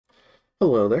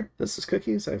Hello there, this is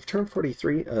Cookies. I've turned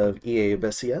 43 of EA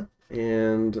Abysia,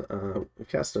 and I've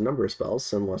cast a number of spells: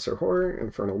 Sin, Lesser Horror,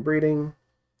 Infernal Breeding,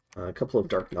 a couple of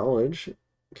Dark Knowledge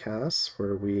casts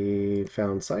where we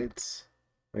found sites.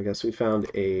 I guess we found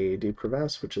a Deep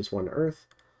Crevasse, which is 1 Earth,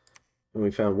 and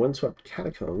we found Windswept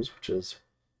Catacombs, which is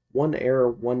 1 Air,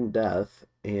 1 Death,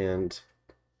 and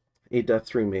a Death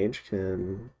 3 Mage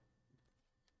can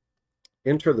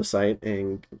enter the site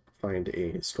and find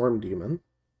a Storm Demon.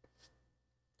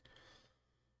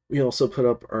 We also put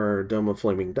up our Dome of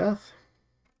Flaming Death,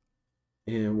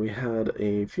 and we had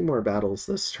a few more battles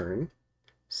this turn.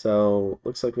 So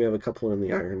looks like we have a couple in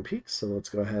the Iron Peaks, so let's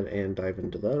go ahead and dive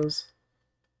into those.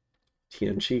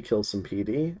 TNG kills some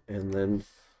PD, and then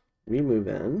we move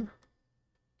in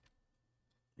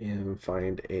and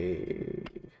find a...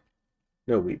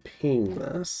 No, we ping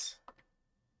this,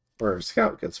 or our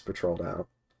scout gets patrolled out.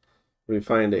 We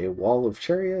find a wall of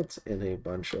chariots and a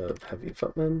bunch of heavy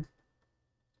footmen.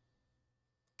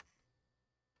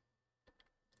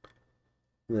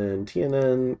 Then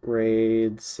TNN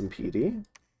raids some PD.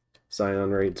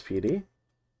 Zion raids PD.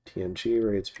 TNG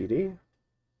raids PD.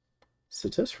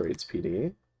 Satis raids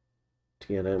PD.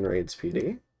 TNN raids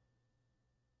PD.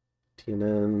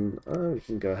 TNN, we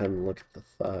can go ahead and look at the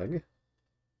Thug.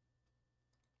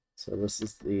 So this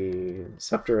is the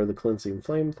Scepter of the Cleansing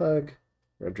Flame Thug.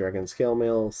 Red Dragon Scale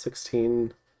Mail,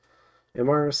 16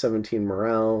 MR, 17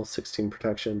 Morale, 16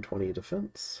 Protection, 20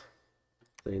 Defense.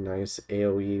 The nice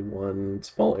AoE 1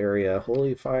 small area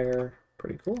Holy Fire.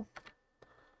 Pretty cool.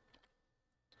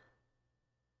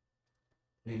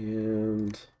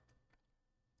 And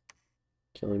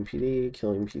killing PD,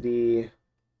 killing PD,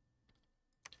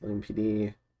 killing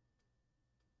PD.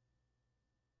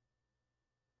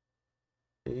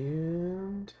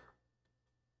 And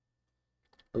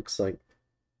looks like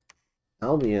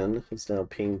Albion is now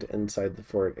pinged inside the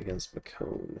fort against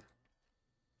Macone.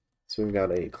 So we've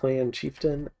got a clan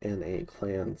chieftain and a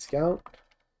clan scout.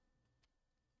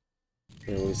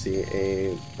 And we see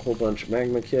a whole bunch of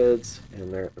magma kids,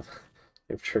 and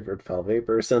they've triggered foul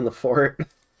vapors in the fort,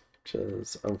 which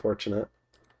is unfortunate.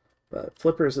 But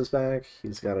Flippers is back.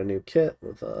 He's got a new kit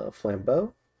with a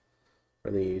flambeau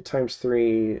for the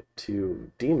 ×3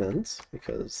 to demons,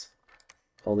 because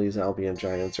all these Albion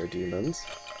giants are demons.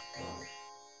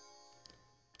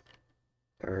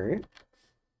 Alright.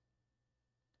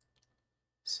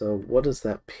 So what does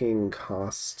that ping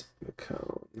cost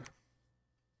Macone?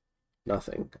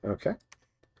 Nothing. Okay.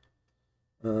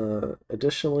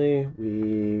 Additionally,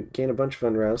 we gain a bunch of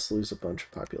unrest, lose a bunch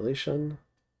of population.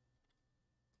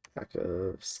 Pack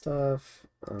of stuff.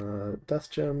 Death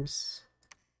gems.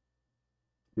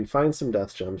 We find some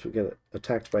death gems. We get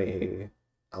attacked by a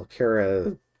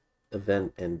Alkera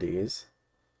event NDs.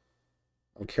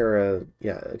 Alkera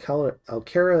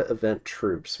event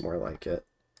troops, more like it.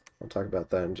 I'll talk about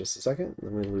that in just a second.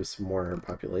 Then we lose some more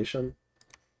population.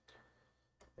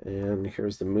 And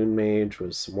here's the Moon Mage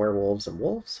with some werewolves and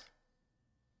wolves.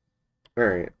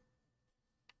 Alright.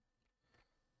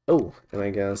 Oh, and I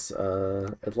guess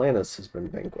Atlantis has been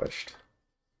vanquished.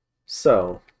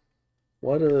 So,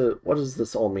 what does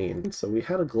this all mean? So we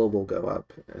had a global go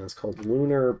up, and it's called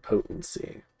Lunar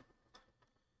Potency.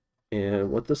 And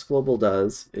what this global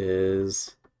does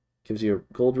is gives you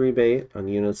a gold rebate on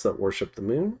units that worship the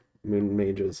moon. Moon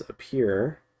mages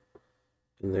appear,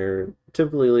 and they're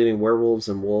typically leading werewolves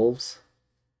and wolves.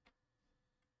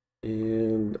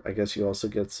 And I guess you also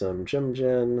get some gem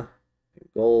gen,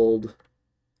 gold.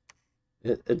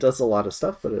 It does a lot of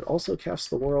stuff, but it also casts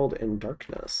the world in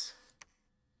darkness.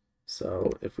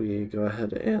 So if we go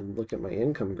ahead and look at my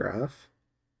income graph,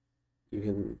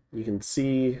 you can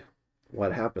see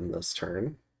what happened this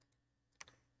turn.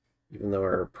 Even though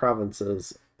our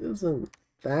provinces isn't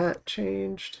that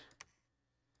changed.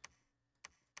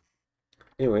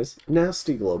 Anyways,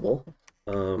 nasty global.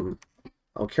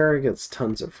 Alkera gets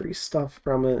tons of free stuff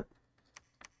from it,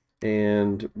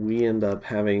 and we end up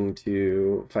having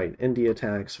to fight indie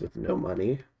attacks with no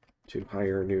money to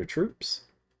hire new troops.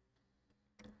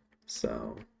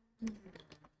 So,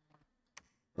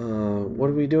 what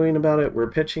are we doing about it? We're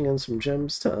pitching in some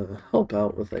gems to help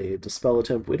out with a dispel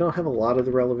attempt. We don't have a lot of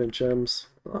the relevant gems,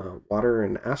 water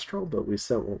and astral, but we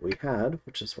sent what we had,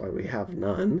 which is why we have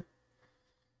none.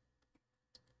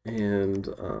 And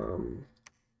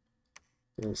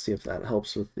we'll see if that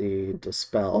helps with the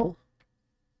dispel.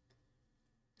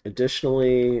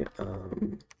 Additionally,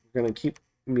 we're going to keep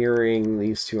mirroring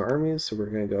these two armies, so we're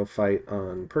going to go fight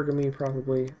on Pergamy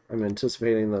probably. I'm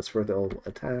anticipating that's where they'll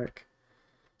attack.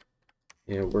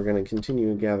 And we're going to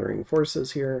continue gathering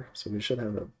forces here, so we should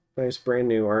have a nice brand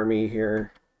new army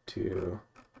here to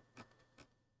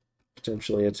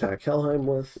potentially attack Helheim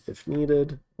with if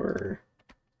needed, or,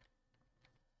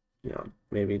 you know,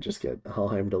 maybe just get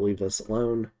Helheim to leave us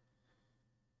alone.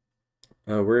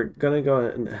 We're going to go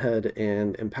ahead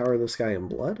and empower this guy in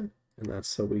blood, and that's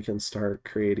so we can start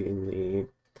creating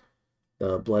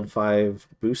the Blood 5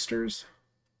 boosters.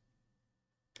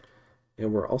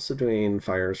 And we're also doing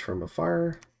fires from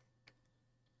afar.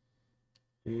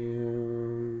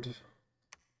 And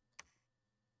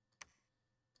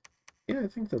yeah, I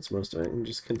think that's most of it. And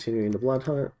just continuing the blood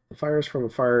hunt. The fires from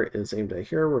afar is aimed at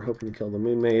here. We're hoping to kill the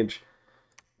Moon Mage,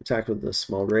 attack with this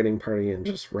small raiding party, and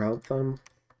just rout them.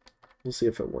 We'll see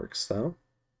if it works, though.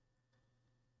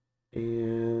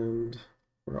 And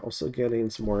we're also getting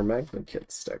some more magma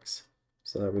kit sticks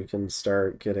so that we can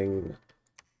start getting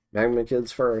magma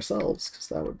kits for ourselves, because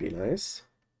that would be nice.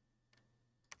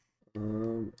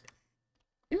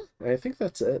 Yeah, I think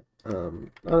that's it.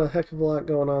 Not a heck of a lot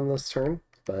going on this turn,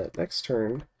 but next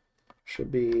turn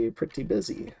should be pretty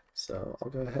busy. So I'll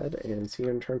go ahead and see you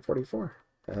in turn 44.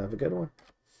 Have a good one.